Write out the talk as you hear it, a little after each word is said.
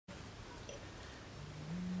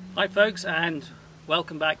Hi folks, and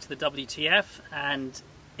welcome back to the WTF. And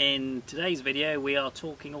in today's video we are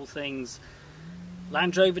talking all things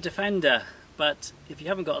Land Rover Defender. But if you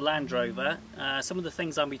haven't got a Land Rover, some of the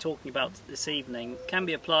things I'll be talking about this evening can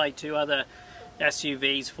be applied to other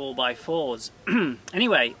SUVs 4x4s.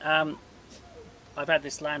 Anyway, I've had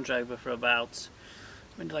this Land Rover for about,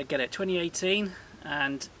 when did I get it? 2018,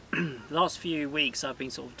 and the last few weeks I've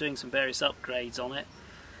been sort of doing some various upgrades on it,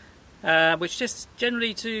 which just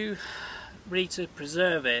generally to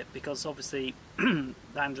preserve it, because obviously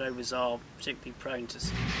Land Rovers are particularly prone to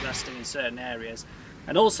rusting in certain areas,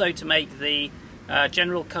 and also to make the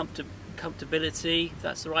general comfortability, if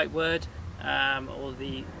that's the right word, or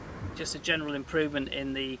just a general improvement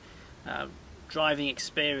in the driving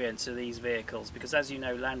experience of these vehicles, because as you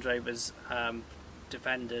know, Land Rovers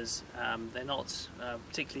Defenders, they're not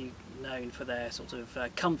particularly known for their sort of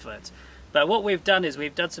comfort. But what we've done is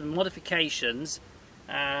we've done some modifications,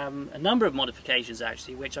 a number of modifications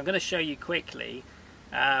actually, which I'm going to show you quickly,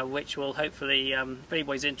 which will hopefully, if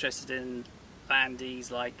anybody's interested in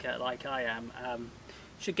Landies like I am,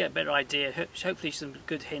 should get a better idea, hopefully some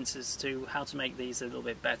good hints as to how to make these a little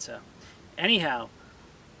bit better. Anyhow,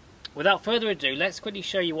 without further ado, let's quickly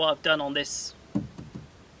show you what I've done on this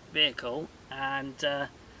vehicle, and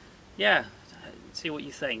yeah, see what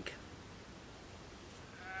you think.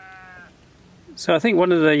 So I think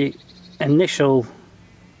one of the initial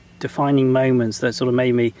defining moments that sort of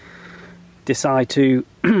made me decide to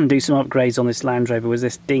do some upgrades on this Land Rover was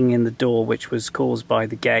this ding in the door, which was caused by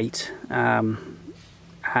the gate, and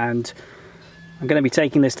I'm going to be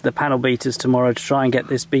taking this to the panel beaters tomorrow to try and get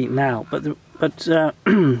this beaten out, but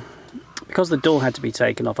because the door had to be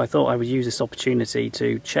taken off, I thought I would use this opportunity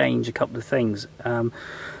to change a couple of things.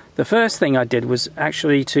 The first thing I did was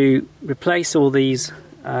actually to replace all these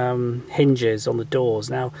hinges on the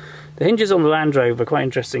doors. Now, the hinges on the Land Rover are quite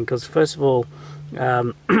interesting because, first of all,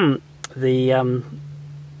 they're made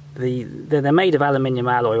of aluminium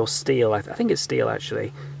alloy or steel. I think it's steel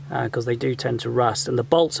actually, because they do tend to rust, and the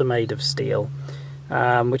bolts are made of steel,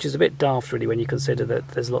 which is a bit daft really when you consider that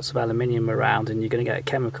there's lots of aluminium around and you're going to get a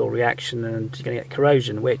chemical reaction and you're going to get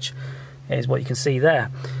corrosion, which is what you can see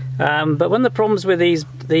there. But one of the problems with these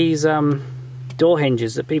door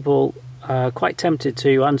hinges that people are quite tempted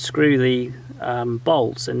to unscrew the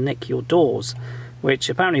bolts and nick your doors, which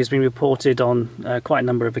apparently has been reported on quite a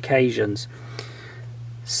number of occasions.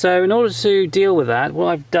 So in order to deal with that, what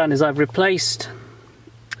I've done is I've replaced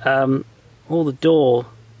all the door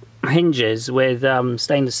hinges with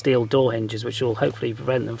stainless steel door hinges, which will hopefully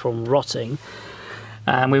prevent them from rotting.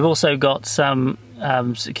 We've also got some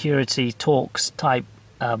security Torx type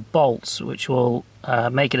bolts, which will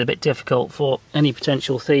make it a bit difficult for any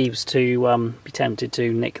potential thieves to be tempted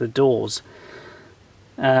to nick the doors.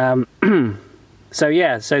 So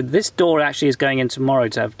yeah, so this door actually is going in tomorrow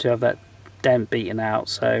to have that dent beaten out.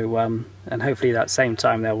 So and hopefully at that same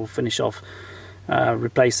time they will finish off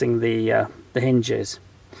replacing the hinges.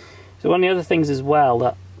 So one of the other things as well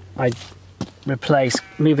that I replaced,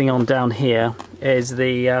 moving on down here, is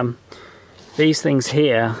these things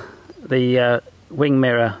here. The wing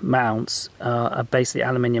mirror mounts are basically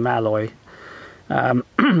aluminium alloy,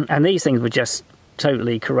 and these things were just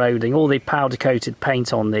totally corroding. All the powder coated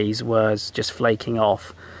paint on these was just flaking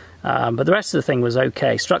off, but the rest of the thing was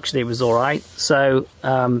okay. Structurally it was alright, so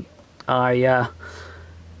I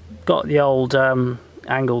got the old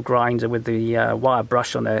angle grinder with the wire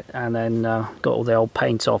brush on it, and then got all the old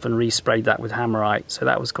paint off and resprayed that with Hammerite, so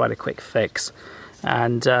that was quite a quick fix.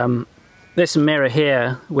 And this mirror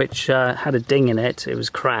here, which had a ding in it, it was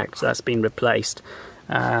cracked, so that's been replaced.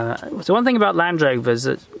 So one thing about Land Rovers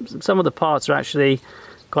is that some of the parts are actually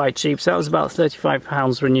quite cheap, so that was about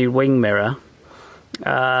 £35 for a new wing mirror.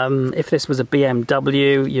 If this was a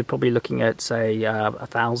BMW, you're probably looking at, say,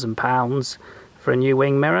 £1,000 for a new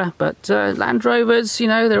wing mirror. But Land Rovers, you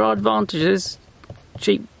know, there are advantages.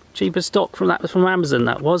 Cheaper stock from Amazon,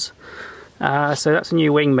 that was. So that's a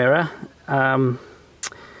new wing mirror.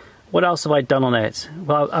 What else have I done on it?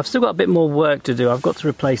 Well, I've still got a bit more work to do. I've got to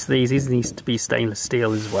replace these. These need to be stainless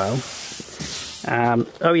steel as well.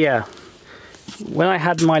 Oh yeah, when I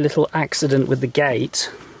had my little accident with the gate,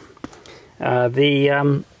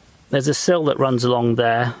 there's a sill that runs along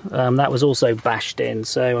there. That was also bashed in.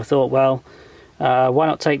 So I thought, well, why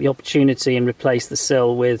not take the opportunity and replace the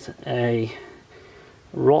sill with a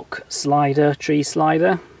rock slider, tree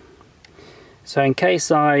slider. So in case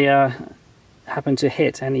I happen to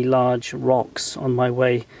hit any large rocks on my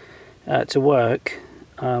way to work,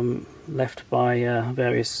 left by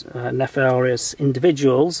various nefarious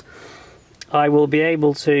individuals, I will be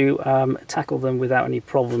able to tackle them without any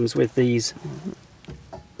problems with these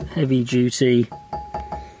heavy duty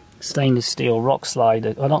stainless steel rock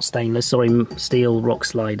sliders, well, not stainless, sorry, steel rock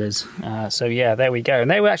sliders. So yeah, there we go,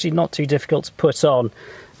 and they were actually not too difficult to put on.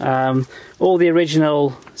 All the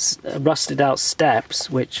original rusted out steps,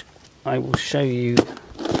 which I will show you,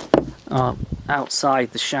 are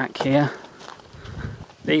outside the shack here.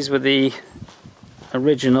 These were the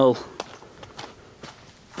original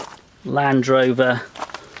Landrover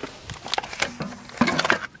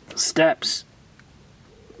steps,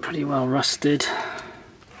 pretty well rusted.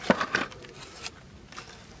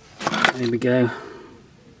 There we go.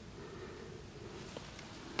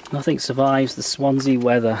 Nothing survives the Swansea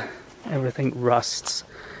weather. Everything rusts.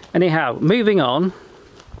 Anyhow, moving on.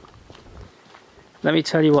 Let me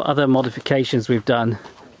tell you what other modifications we've done.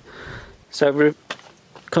 So we're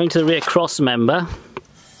coming to the rear cross member.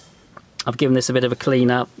 I've given this a bit of a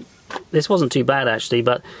clean up. This wasn't too bad actually,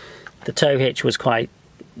 but the tow hitch was quite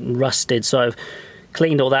rusted, so I've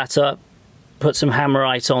cleaned all that up, put some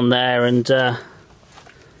hammerite on there, and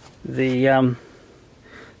the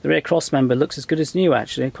rear cross member looks as good as new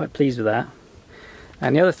actually. I'm quite pleased with that.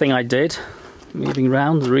 And the other thing I did, moving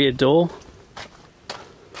around the rear door,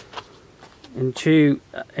 in true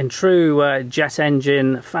jet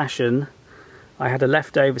engine fashion, I had a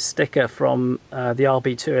leftover sticker from the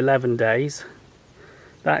RB211 days.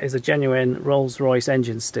 That is a genuine Rolls-Royce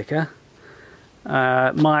engine sticker.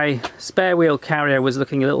 My spare wheel carrier was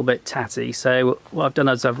looking a little bit tatty, so what I've done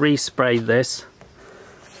is I've resprayed this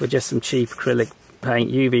with just some cheap acrylic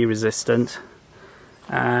paint, UV resistant,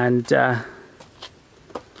 and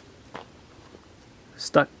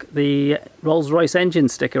stuck the Rolls-Royce engine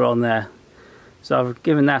sticker on there. So I've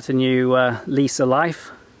given that a new lease of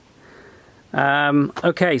life.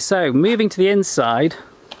 Okay, so moving to the inside,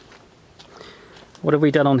 what have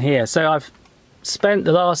we done on here? So I've spent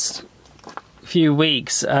the last few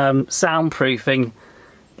weeks soundproofing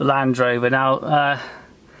the Landrover. Now,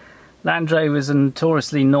 Landrovers are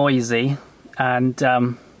notoriously noisy, and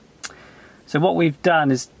so what we've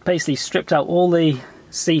done is basically stripped out all the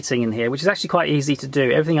seating in here, which is actually quite easy to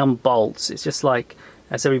do. Everything unbolts. It's just like,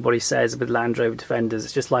 as everybody says with Land Rover Defenders,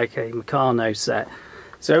 it's just like a Meccano set.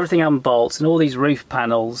 So everything unbolts, and all these roof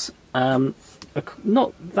panels are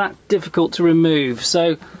not that difficult to remove.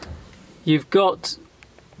 So you've got,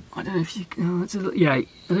 I don't know if you yeah, I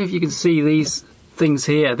don't know if you can see these things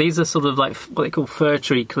here. These are sort of like what they call fir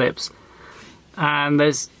tree clips, and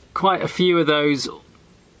there's quite a few of those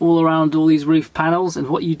all around all these roof panels. And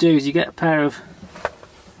what you do is you get a pair of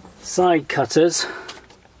side cutters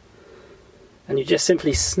and you just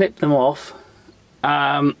simply snip them off.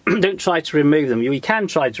 Don't try to remove them. You can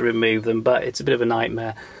try to remove them, but it's a bit of a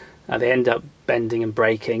nightmare. They end up bending and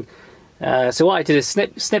breaking. So what I did is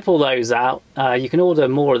snip all those out. You can order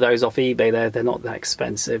more of those off eBay. They're not that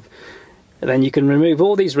expensive. And then you can remove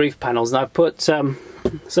all these roof panels. And I've put some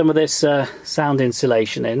of this sound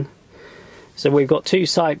insulation in. So we've got two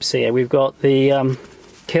types here. We've got the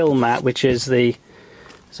kill mat, which is the,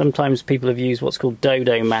 sometimes people have used what's called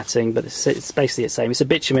dodo matting, but it's basically the same. It's a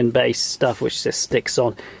bitumen based stuff which just sticks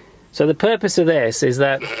on. So the purpose of this is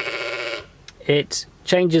that it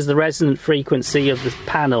changes the resonant frequency of the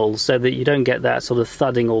panels so that you don't get that sort of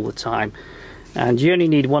thudding all the time. And you only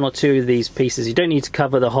need one or two of these pieces. You don't need to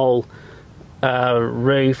cover the whole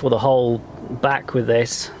roof or the whole back with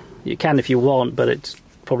this. You can if you want, but it's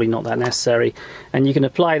probably not that necessary. And you can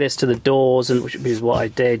apply this to the doors, and which is what I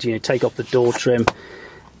did. You know, take off the door trim.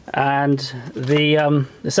 And the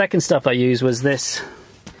second stuff I used was this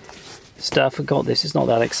stuff. I got this. It's not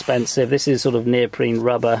that expensive. This is sort of neoprene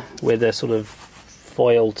rubber with a sort of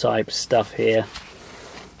foil type stuff here.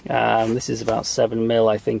 This is about 7mm,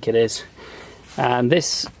 I think it is. And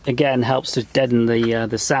this again helps to deaden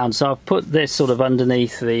the sound. So I've put this sort of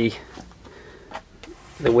underneath the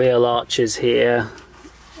wheel arches here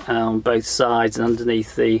on both sides, and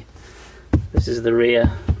underneath this is the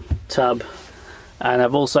rear tub. And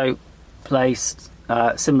I've also placed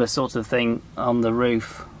a similar sort of thing on the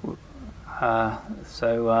roof.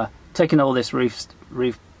 Taking all this roof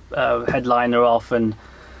headliner off and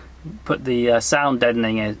put the sound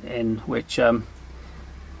deadening in, which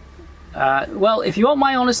well, if you want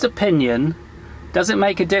my honest opinion, does it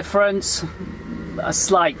make a difference? A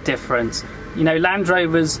slight difference. You know, Land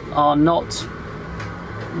Rovers are not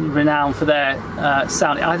renowned for their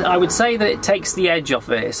sound. I would say that it takes the edge off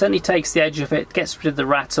it. It certainly takes the edge off it, gets rid of the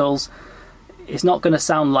rattles. It's not going to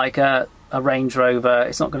sound like a Range Rover.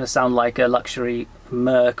 It's not going to sound like a luxury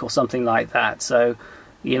Merc or something like that. So,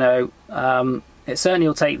 you know, it certainly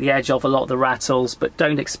will take the edge off a lot of the rattles, but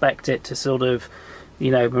don't expect it to sort of you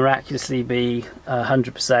know, miraculously be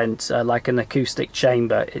 100% like an acoustic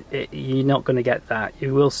chamber. You're not going to get that.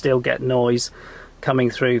 You will still get noise coming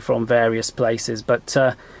through from various places, but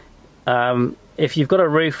if you've got a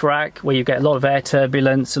roof rack where you get a lot of air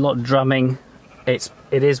turbulence, a lot of drumming, it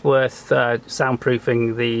is worth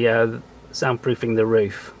soundproofing the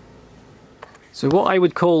roof. So what I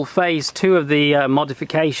would call phase 2 of the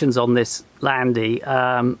modifications on this Landy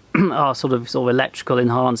are sort of electrical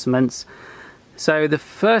enhancements. So the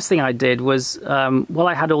first thing I did was, while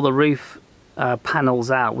I had all the roof panels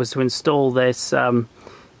out, was to install this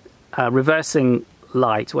reversing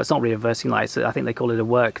light. Well, it's not reversing light, so I think they call it a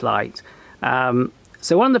work light.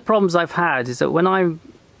 So one of the problems I've had is that when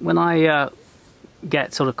I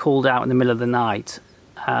get sort of called out in the middle of the night,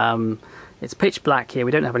 it's pitch black here,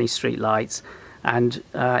 we don't have any street lights, and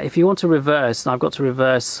if you want to reverse, and I've got to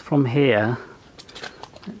reverse from here,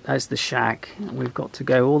 there's the shack, and we've got to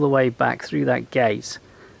go all the way back through that gate.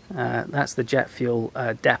 That's the jet fuel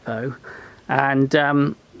depot,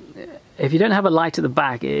 and if you don't have a light at the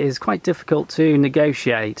back, it is quite difficult to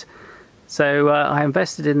negotiate. So I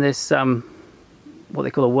invested in this what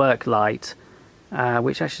they call a work light,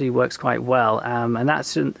 which actually works quite well, and that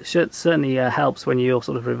certainly helps when you're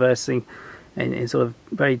sort of reversing in sort of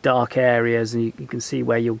very dark areas, and you can see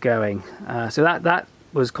where you're going. So that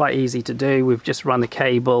was quite easy to do. We've just run the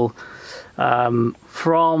cable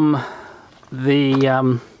from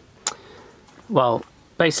the well,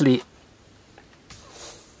 basically,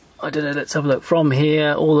 I don't know, let's have a look, from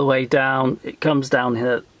here all the way down. It comes down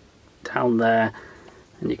here, down there,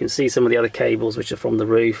 and you can see some of the other cables which are from the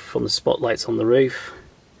roof, from the spotlights on the roof.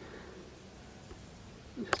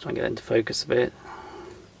 Just try and get into focus a bit.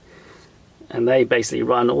 And they basically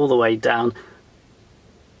run all the way down,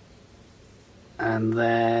 and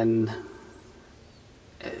then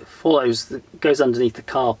it follows, goes underneath the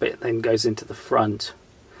carpet, then goes into the front.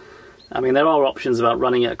 I mean, there are options about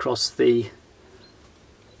running it across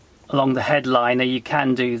along the headliner. You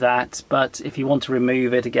can do that, but if you want to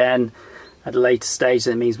remove it again at a later stage,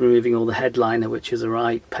 then it means removing all the headliner, which is a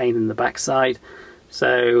right pain in the backside.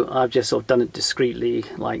 So I've just sort of done it discreetly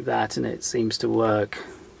like that, and it seems to work.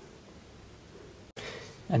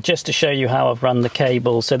 And just to show you how I've run the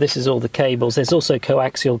cable, so this is all the cables. There's also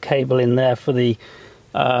coaxial cable in there for the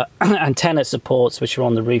antenna supports, which are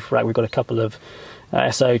on the roof rack. We've got a couple of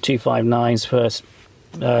SO259s for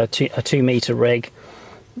a 2-meter rig,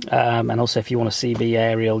 and also if you want a CB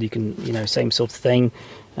aerial, you can, you know, same sort of thing.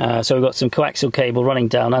 So we've got some coaxial cable running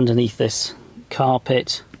down underneath this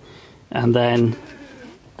carpet, and then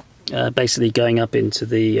basically going up into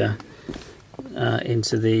the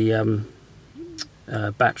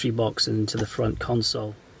battery box and into the front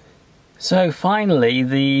console. So finally,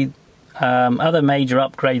 the other major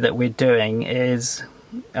upgrade that we're doing is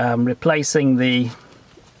replacing the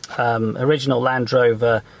original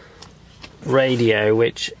Landrover radio,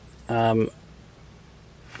 which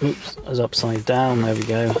oops, is upside down, there we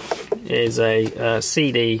go, is a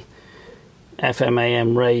CD FM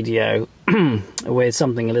AM radio with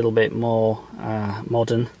something a little bit more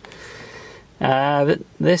modern.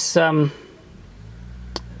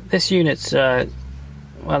 This unit's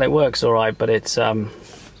well, it works alright, but it's not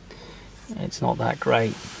that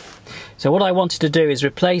great. So what I wanted to do is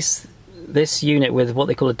replace this unit with what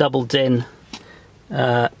they call a double DIN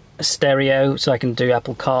stereo, so I can do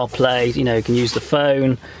Apple CarPlay, you know, you can use the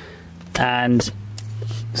phone. And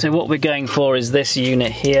so what we're going for is this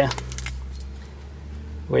unit here,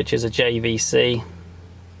 which is a JVC.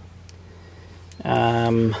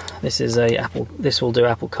 This is a Apple. This will do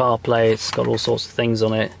Apple CarPlay. It's got all sorts of things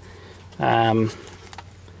on it, and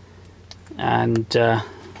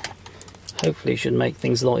hopefully should make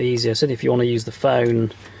things a lot easier. So if you want to use the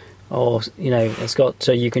phone, or you know, it's got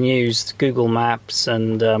you can use Google Maps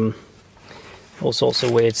and all sorts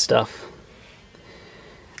of weird stuff.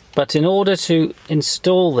 But in order to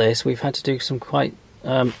install this, we've had to do some quite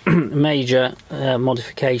major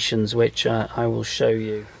modifications, which I will show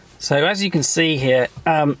you. So as you can see here,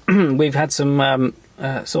 we've had some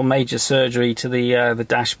sort of major surgery to the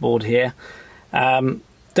dashboard here.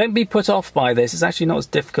 Don't be put off by this. It's actually not as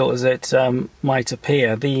difficult as it might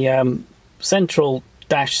appear. The central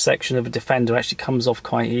dash section of a Defender actually comes off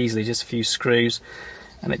quite easily, just a few screws,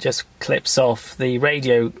 and it just clips off. The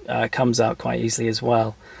radio comes out quite easily as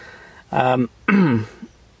well. And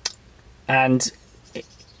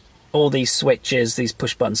all these switches, these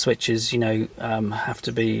push button switches, you know, have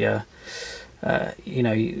to be, you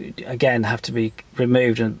know, again, have to be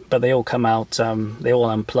removed, but they all come out, they all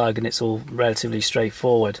unplug, and it's all relatively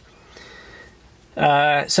straightforward.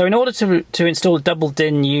 So in order to install a double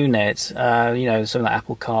DIN unit, you know, something like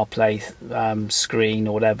Apple CarPlay screen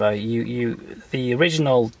or whatever, the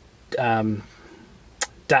original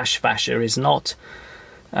dash fascia is not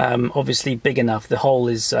obviously big enough. The hole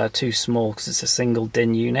is too small because it's a single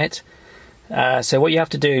DIN unit. So what you have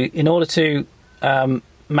to do in order to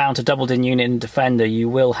mount a double DIN unit in Defender, you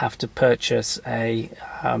will have to purchase a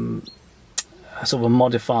sort of a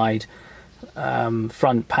modified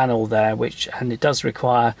front panel there, and it does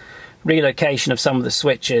require relocation of some of the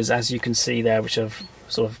switches, as you can see there, which I'm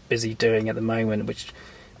sort of busy doing at the moment, which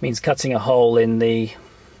means cutting a hole in the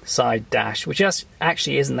side dash, which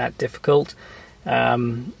actually isn't that difficult.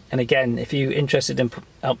 And again, if you're interested in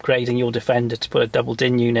upgrading your Defender to put a double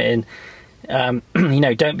DIN unit in, you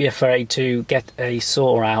know, don't be afraid to get a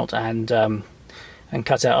saw out and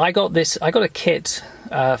cut out. I got a kit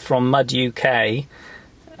from Mud UK,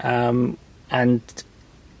 and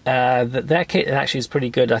their kit actually is pretty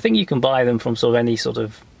good. I think you can buy them from sort of any sort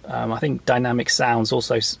of I think Dynamic Sounds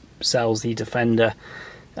also sells the Defender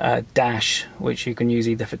dash, which you can use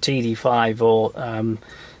either for TD5 or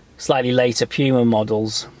slightly later Puma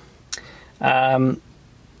models.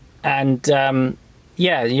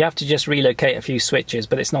 Yeah, you have to just relocate a few switches,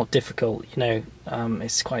 but it's not difficult, you know.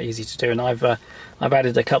 It's quite easy to do, and I've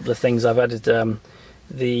added a couple of things. I've added a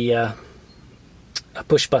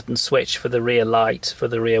push button switch for the rear light, for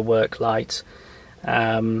the rear work light,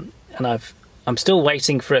 and I'm still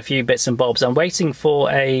waiting for a few bits and bobs. I'm waiting for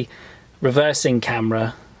a reversing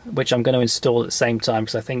camera, which I'm going to install at the same time,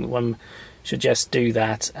 because I think one should just do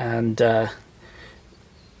that and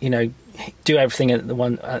you know, do everything at the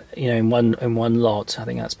one, you know, in one lot. I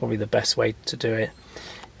think that's probably the best way to do it.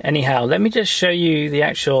 Anyhow, let me just show you the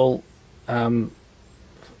actual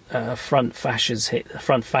front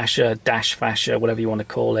fascia, dash fascia, whatever you want to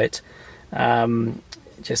call it,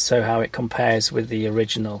 just so how it compares with the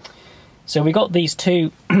original. So we got these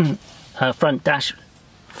two front dash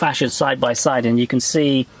fascias side by side, and you can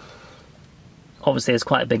see obviously there's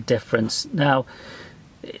quite a big difference. Now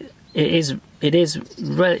it is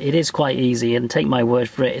quite easy, and take my word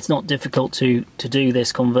for it, it's not difficult to do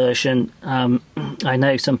this conversion. I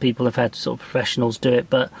know some people have had sort of professionals do it,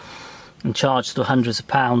 and charge sort of hundreds of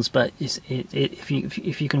pounds, but if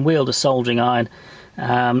you can wield a soldering iron,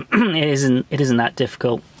 it isn't that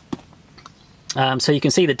difficult. So you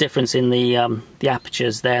can see the difference in the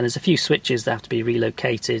apertures there, and there's a few switches that have to be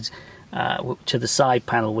relocated to the side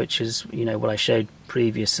panel, which is, you know, what I showed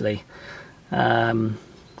previously.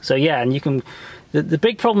 So yeah, and you can. The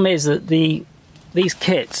big problem is that these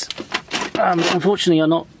kits, unfortunately, are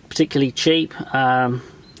not particularly cheap.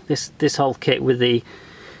 This whole kit with this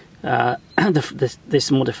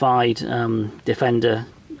modified Defender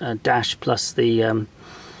dash plus the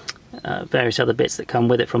various other bits that come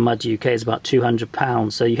with it from Mud UK is about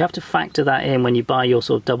 £200. So you have to factor that in when you buy your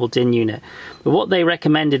sort of double DIN unit. But what they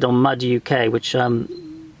recommended on Mud UK, which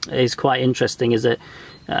is quite interesting, is that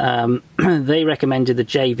they recommended the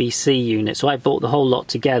JVC unit. So I bought the whole lot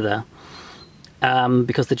together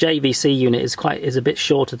because the JVC unit is a bit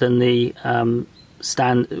shorter than the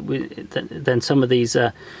than some of these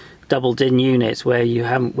double DIN units where you're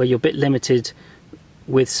a bit limited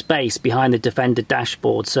with space behind the Defender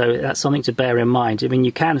dashboard. So that's something to bear in mind. I mean,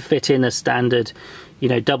 you can fit in a standard, you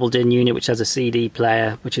know, double DIN unit which has a CD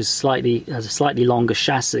player, which has a slightly longer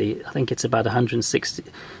chassis. I think it's about 160.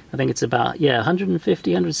 I think it's about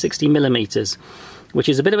 150, 160 millimeters, which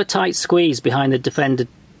is a bit of a tight squeeze behind the Defender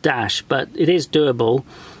dash, but it is doable.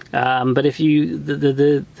 But if you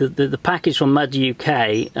the package from Mud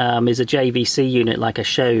UK is a JVC unit, like I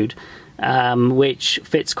showed, which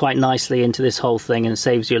fits quite nicely into this whole thing and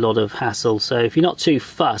saves you a lot of hassle. So if you're not too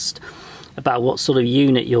fussed about what sort of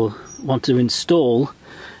unit you'll want to install,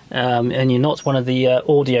 and you're not one of the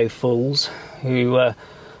audio fools who are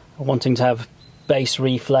wanting to have bass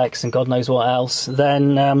reflex and God knows what else,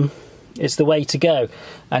 then it's the way to go.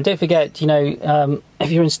 And don't forget, you know,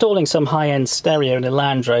 if you're installing some high-end stereo in a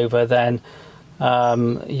Land Rover, then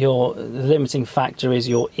the limiting factor is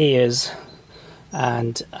your ears,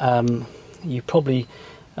 and you probably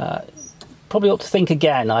ought to think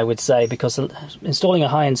again, I would say, because installing a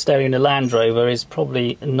high-end stereo in a Land Rover is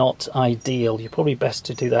probably not ideal. You're probably best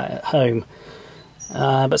to do that at home.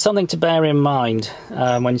 But something to bear in mind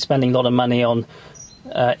when you're spending a lot of money on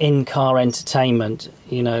in-car entertainment.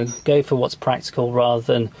 You know, go for what's practical rather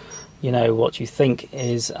than, you know, what you think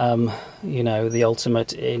is, you know, the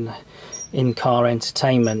ultimate in-car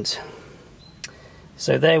entertainment.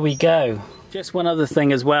 So there we go. Just one other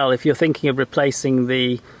thing as well, if you're thinking of replacing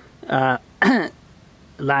the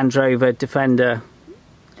Land Rover Defender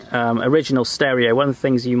original stereo, one of the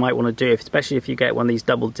things you might want to do, especially if you get one of these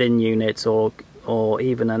double din units or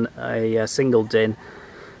even a single din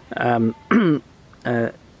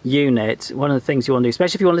unit, one of the things you want to do,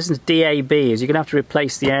 especially if you want to listen to DAB, is you're going to have to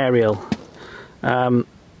replace the aerial.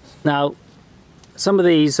 Now, some of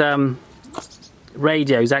these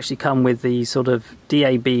radios actually come with these sort of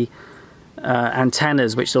DAB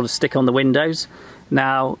antennas which sort of stick on the windows.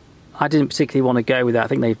 Now, I didn't particularly want to go with that. I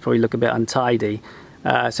think they probably look a bit untidy.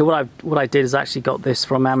 So what I did is actually got this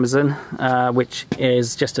from Amazon, which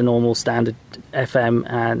is just a normal standard FM,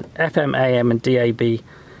 AM, and DAB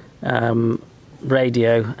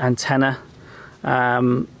radio antenna.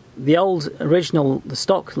 The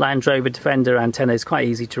stock Landrover Defender antenna is quite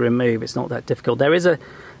easy to remove. It's not that difficult. There is a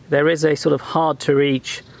sort of hard to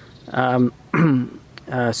reach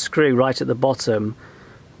screw right at the bottom,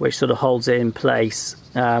 which sort of holds it in place,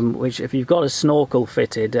 which if you've got a snorkel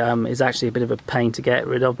fitted is actually a bit of a pain to get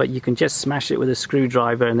rid of, but you can just smash it with a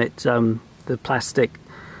screwdriver, and it the plastic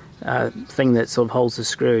thing that sort of holds the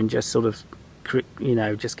screw and just sort of, you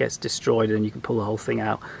know, just gets destroyed, and you can pull the whole thing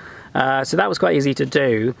out. So that was quite easy to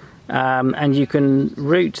do, and you can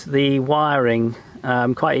route the wiring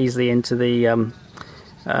quite easily into the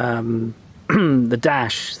the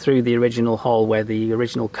dash through the original hole where the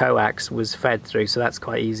original coax was fed through, so that's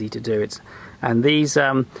quite easy to do. And these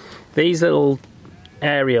little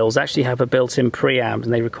aerials actually have a built-in preamp,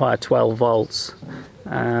 and they require 12 volts.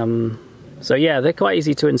 So yeah, they're quite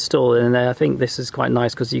easy to install, and I think this is quite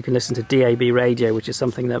nice because you can listen to DAB radio, which is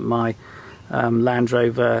something that my Land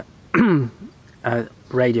Rover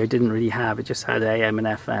radio didn't really have. It just had AM and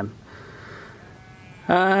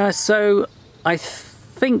FM. So I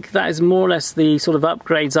think that is more or less the sort of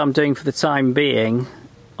upgrades I'm doing for the time being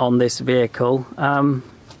on this vehicle. And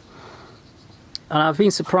I've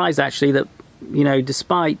been surprised actually that, you know,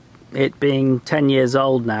 despite it being 10 years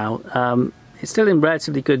old now, it's still in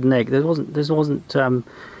relatively good nick. There wasn't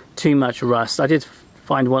too much rust. I did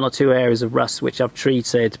find one or two areas of rust which I've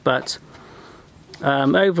treated, but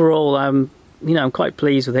overall, you know, I'm quite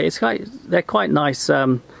pleased with it. They're quite nice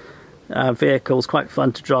vehicles, quite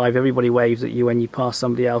fun to drive. Everybody waves at you when you pass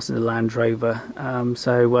somebody else in a Land Rover,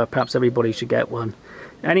 so perhaps everybody should get one.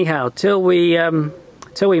 Anyhow, till we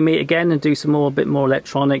meet again and do some more, bit more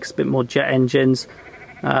electronics, bit more jet engines.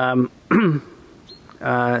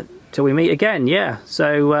 Till we meet again, yeah.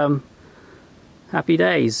 So happy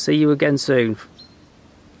days. See you again soon.